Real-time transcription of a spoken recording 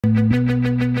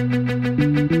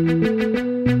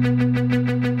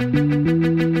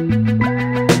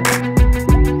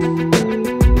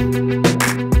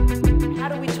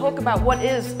About what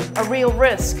is a real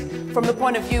risk from the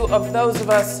point of view of those of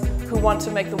us who want to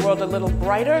make the world a little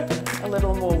brighter, a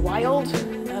little more wild,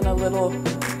 and a little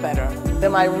better.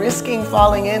 Am I risking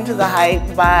falling into the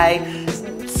hype by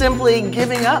simply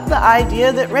giving up the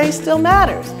idea that race still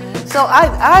matters? So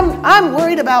I'm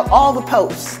worried about all the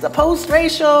posts, the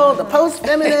post-racial, the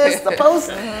post-feminist, the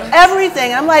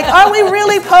post-everything. I'm like, are we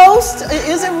really post?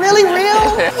 Is it really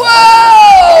real?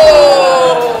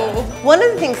 Whoa! One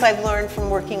of the things I've learned from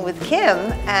working with Kim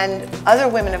and other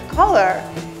women of color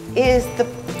is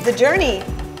the journey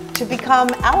to become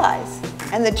allies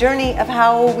and the journey of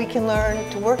how we can learn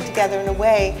to work together in a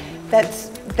way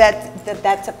that's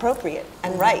appropriate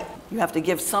and right. You have to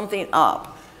give something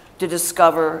up to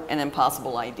discover an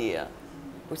impossible idea,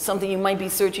 or something you might be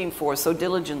searching for so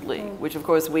diligently, which of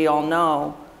course we all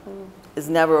know is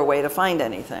never a way to find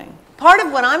anything. Part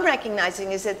of what I'm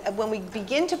recognizing is that when we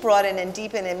begin to broaden and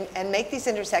deepen and make these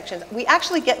intersections, we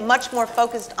actually get much more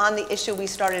focused on the issue we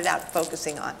started out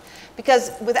focusing on. Because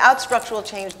without structural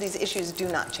change, these issues do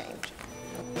not change.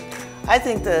 I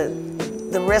think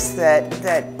the risk that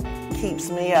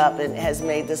keeps me up and has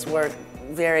made this work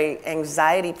very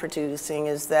anxiety-producing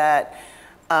is that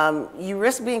you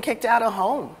risk being kicked out of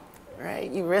home,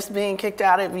 right? You risk being kicked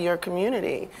out of your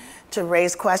community to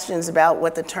raise questions about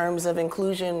what the terms of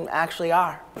inclusion actually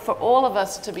are. For all of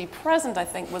us to be present, I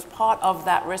think, was part of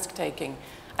that risk-taking.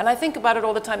 And I think about it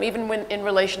all the time, even when in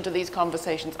relation to these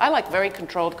conversations. I like very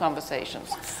controlled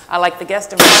conversations. I like the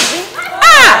guest in front of me.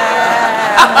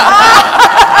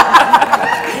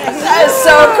 That is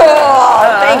so cool.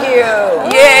 Thank you.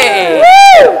 Yay.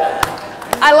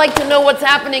 I like to know what's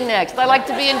happening next. I like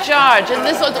to be in charge. And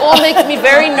this all makes me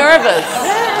very nervous.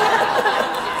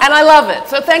 And I love it.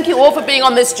 So thank you all for being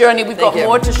on this journey. We've got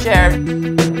more to share.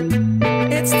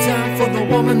 It's time for the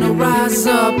woman to rise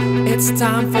up. It's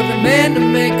time for the man to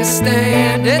make a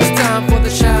stand. It's time for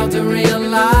the shout.